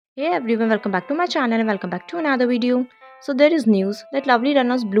Hey everyone, welcome back to my channel and welcome back to another video. So there is news that Lovely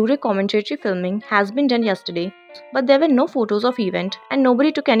Runner's Blu-ray commentary filming has been done yesterday, but there were no photos of event and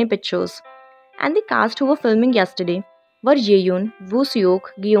nobody took any pictures. And the cast who were filming yesterday were Hyeyoon,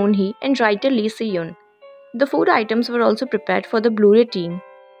 Wooseok, Gyeonhee and writer Lee Se-yoon. The food items were also prepared for the Blu-ray team.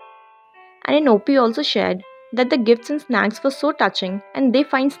 And an OP also shared that the gifts and snacks were so touching and they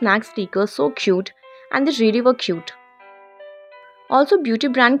find snack stickers so cute and they really were cute. Also, beauty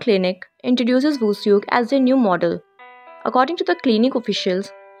brand Clinique introduces Wooseok as their new model. According to the Clinique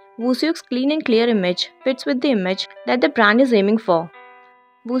officials, Wooseok's clean and clear image fits with the image that the brand is aiming for.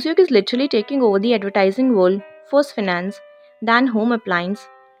 Wooseok is literally taking over the advertising world, first finance, then home appliance,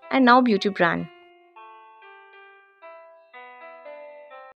 and now beauty brand.